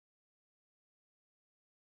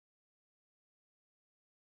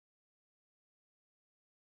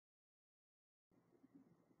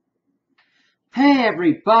Hey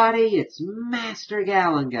everybody, it's Master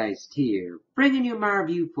Gallengeist here, bringing you my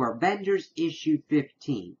review for Avengers issue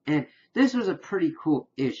 15. And this was a pretty cool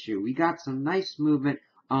issue. We got some nice movement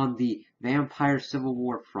on the Vampire Civil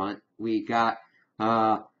War front. We got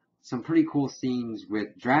some pretty cool scenes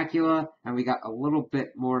with Dracula, and we got a little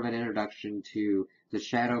bit more of an introduction to the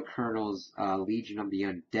Shadow Colonel's Legion of the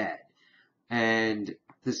Undead. And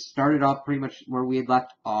this started off pretty much where we had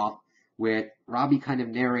left off, with Robbie kind of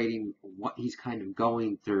narrating what he's kind of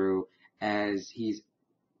going through as he's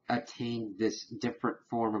attained this different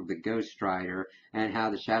form of the Ghost Rider, and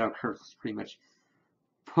how the Shadow Curse is pretty much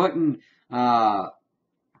putting Carol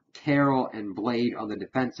and Blade on the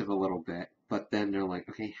defensive a little bit, but then they're like,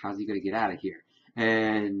 okay, how's he going to get out of here?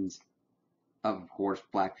 And of course,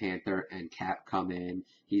 Black Panther and Cap come in.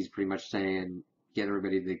 He's pretty much saying, get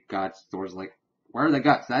everybody the guts. Thor's like, where are the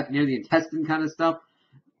guts? That near the intestine kind of stuff?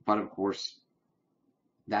 But of course,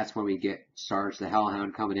 that's when we get Sarge the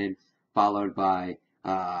Hellhound coming in, followed by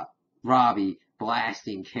Robbie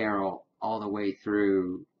blasting Carol all the way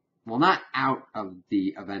through, well, not out of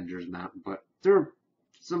the Avengers Mountain, but through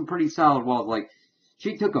some pretty solid walls. Like,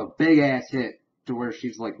 she took a big ass hit to where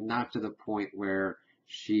she's like not to the point where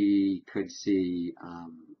she could see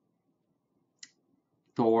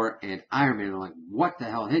Thor and Iron Man. Are like, what the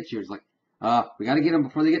hell hit you? It's like, we gotta get them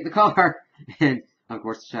before they get in the car. And of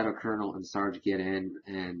course, the Shadow Colonel and Sarge get in,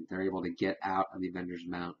 and they're able to get out of the Avengers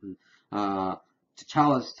Mountain.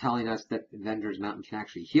 T'Challa's telling us that the Avengers Mountain can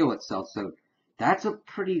actually heal itself, so that's a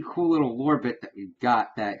pretty cool little lore bit that we've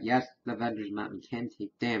got, that yes, the Avengers Mountain can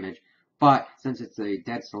take damage, but since it's a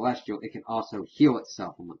dead celestial, it can also heal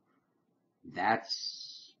itself. I'm like,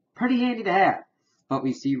 that's pretty handy to have. But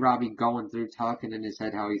we see Robbie going through, talking in his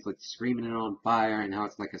head how he's like screaming it on fire and how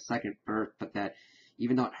it's like a second birth, but that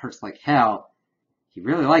even though it hurts like hell, he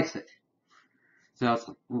really likes it. So it's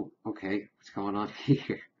like, ooh, okay, what's going on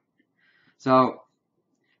here? So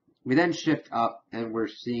we then shift up and we're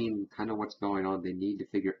seeing kind of what's going on. They need to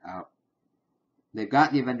figure out. They've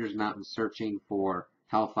got the Avengers Mountain searching for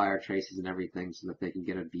Hellfire traces and everything so that they can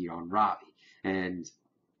get a beat on Robbie. And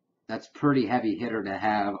that's pretty heavy hitter to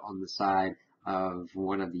have on the side of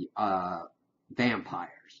one of the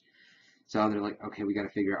vampires. So they're like, okay, we got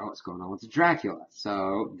to figure out what's going on with the Dracula.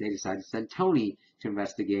 So they decide to send Tony to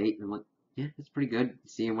investigate. And I'm like, yeah, that's pretty good.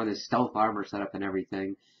 Seeing with his stealth armor set up and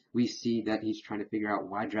everything, we see that he's trying to figure out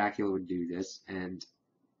why Dracula would do this. And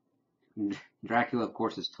Dracula, of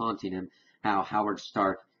course, is taunting him how Howard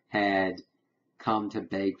Stark had come to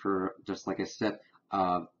beg for just like a sip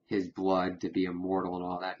of his blood to be immortal and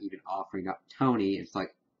all that, even offering up Tony. It's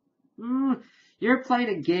like, you're playing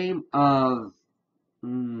a game of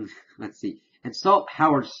let's see, insult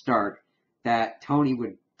Howard Stark, that Tony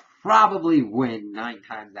would probably win 9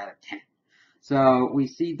 times out of 10. So we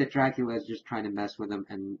see that Dracula is just trying to mess with him,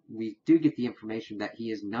 and we do get the information that he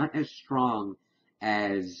is not as strong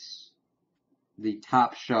as the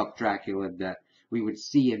top shelf Dracula that we would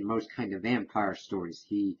see in most kind of vampire stories.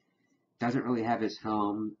 He doesn't really have his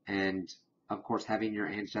home, and of course having your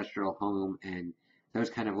ancestral home and those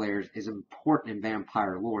kind of layers is important in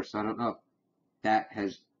vampire lore, so I don't know if that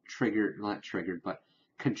has but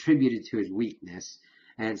contributed to his weakness,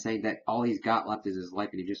 and saying that all he's got left is his life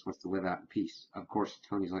and he just wants to live out in peace. Of course,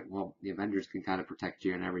 Tony's like, well, the Avengers can kind of protect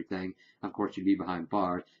you and everything. Of course, you'd be behind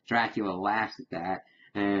bars. Dracula laughs at that,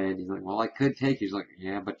 and he's like, well, I could take you. He's like,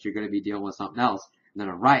 yeah, but you're going to be dealing with something else. And then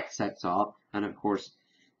a riot sets off, and of course,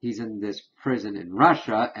 he's in this prison in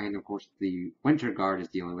Russia, and of course, the Winter Guard is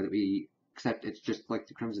dealing with it. Except it's just like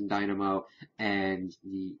the Crimson Dynamo and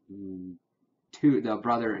the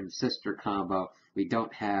brother and sister combo. We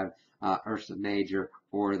don't have Ursa Major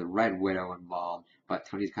or the Red Widow involved, but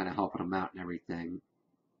Tony's kind of helping him out and everything.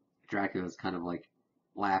 Dracula's kind of like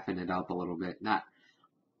laughing it up a little bit, not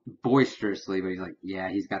boisterously, but he's like, yeah,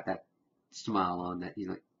 he's got that smile on that. He's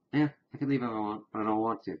like, yeah, I can leave if I want, but I don't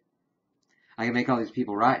want to. I can make all these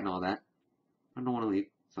people right and all that. I don't want to leave.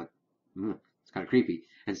 It's like, it's kind of creepy.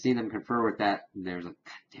 And seeing them confer with that, and there's like,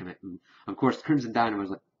 God damn it. And of course, Crimson Dynamo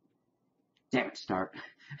was like, damn it, Stark.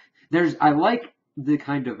 I like the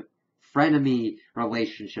kind of frenemy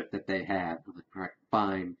relationship that they have. I'm like, all right,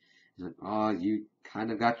 fine. He's like, oh, you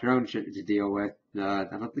kind of got your own shit to deal with. I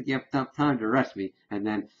don't think you have enough time to arrest me. And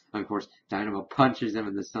then, of course, Dynamo punches him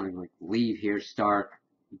in the stomach, like, leave here, Stark.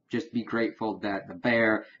 Just be grateful that the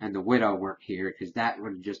Bear and the Widow weren't here, because that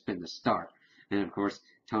would have just been the start. And of course,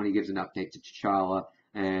 Tony gives an update to T'Challa,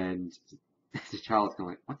 and T'Challa's kind of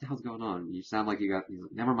like, what the hell's going on? You sound like you got, he's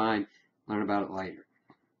like, never mind, learn about it later.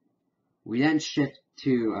 We then shift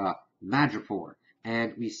to Madripoor,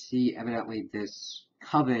 and we see evidently this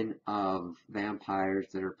coven of vampires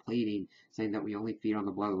that are pleading, saying that we only feed on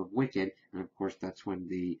the blood of the wicked. And of course, that's when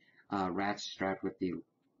the rats strapped with the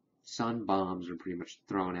sun bombs are pretty much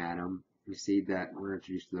thrown at them. We see that we're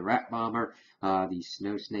introduced to the rat bomber, the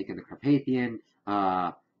snow snake and the Carpathian,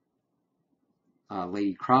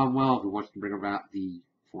 Lady Cromwell, who wants to bring about the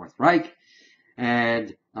Fourth Reich,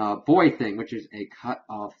 and Boy Thing, which is a cut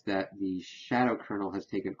off that the Shadow Colonel has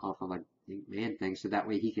taken off of like the Man Thing, so that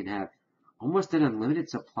way he can have almost an unlimited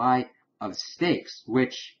supply of steaks,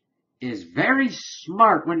 which is very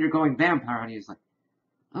smart when you're going vampire hunting. It's like,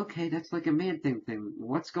 okay, that's like a Man Thing thing.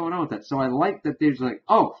 What's going on with that? So I like that there's like,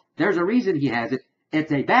 oh, there's a reason he has it.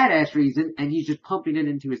 It's a badass reason, and he's just pumping it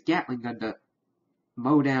into his Gatling gun to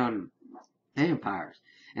mow down vampires.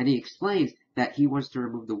 And he explains that he wants to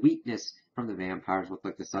remove the weakness from the vampires with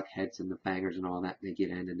like the suck heads and the fangers and all that. And they get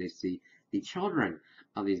in and they see the children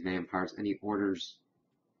of these vampires, and he orders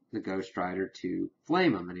the Ghost Rider to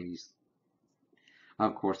flame them. And he's,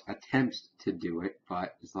 of course, attempts to do it,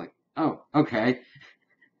 but it's like, oh, okay.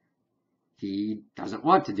 He doesn't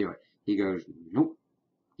want to do it. He goes, nope.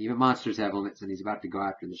 Even monsters have limits, and he's about to go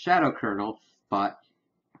after the Shadow Colonel, but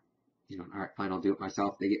he's going, alright, fine, I'll do it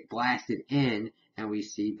myself. They get blasted in, and we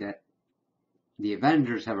see that the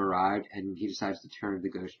Avengers have arrived, and he decides to turn the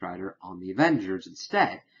Ghost Rider on the Avengers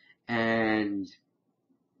instead. And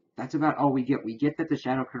that's about all we get. We get that the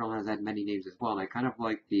Shadow Colonel has had many names as well, and I kind of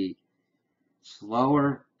like the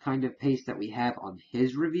slower kind of pace that we have on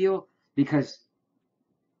his reveal, because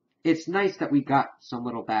it's nice that we got some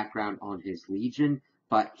little background on his Legion,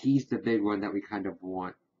 but he's the big one that we kind of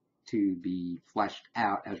want to be fleshed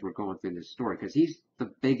out as we're going through this story, because he's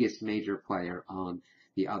the biggest major player on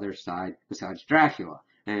the other side besides Dracula.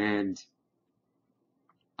 And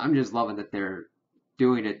I'm just loving that they're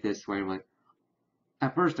doing it this way. I'm like,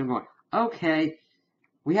 at first I'm going, okay,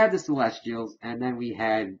 we had the Celestials, and then we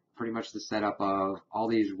had pretty much the setup of all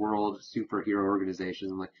these world superhero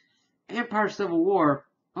organizations. I'm like, Empire Civil War,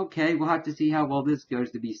 okay, we'll have to see how well this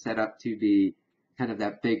goes to be set up to be kind of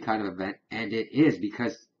that big kind of event. And it is,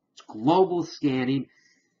 because it's global scanning.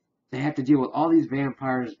 They have to deal with all these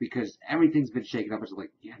vampires because everything's been shaken up. It's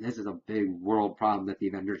like, yeah, this is a big world problem that the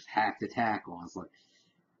Avengers have to tackle. It's like,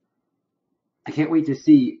 I can't wait to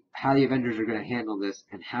see how the Avengers are going to handle this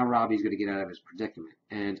and how Robbie's going to get out of his predicament.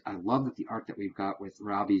 And I love that the art that we've got with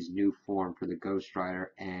Robbie's new form for the Ghost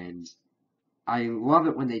Rider. And I love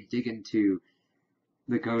it when they dig into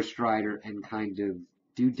the Ghost Rider and kind of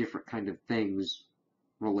do different kind of things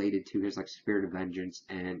related to his like spirit of vengeance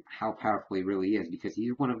and how powerful he really is, because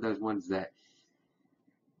he's one of those ones that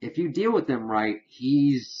if you deal with him right,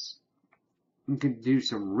 you can do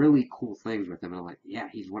some really cool things with him. And I'm like, yeah,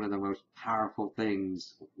 he's one of the most powerful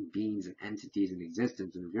things, beings and entities in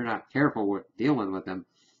existence, and if you're not careful with dealing with him,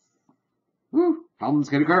 whew, problems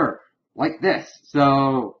can occur like this.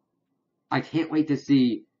 So I can't wait to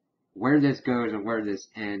see where this goes and where this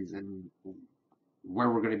ends and where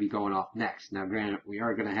we're going to be going off next. Now, granted, we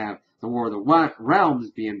are going to have the War of the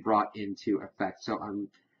Realms being brought into effect, so I'm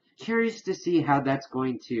curious to see how that's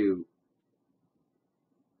going to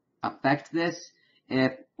affect this,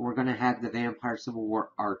 if we're going to have the Vampire Civil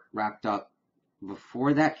War arc wrapped up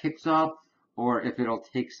before that kicks off, or if it'll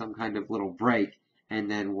take some kind of little break, and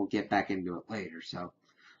then we'll get back into it later. So,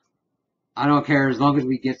 I don't care, as long as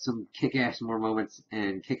we get some kick-ass more moments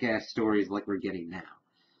and kick-ass stories like we're getting now.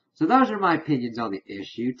 So those are my opinions on the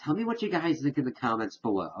issue. Tell me what you guys think in the comments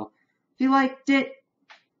below. If you liked it,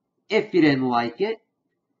 if you didn't like it,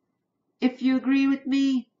 if you agree with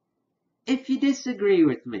me, if you disagree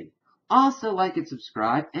with me. Also like and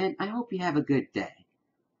subscribe, and I hope you have a good day.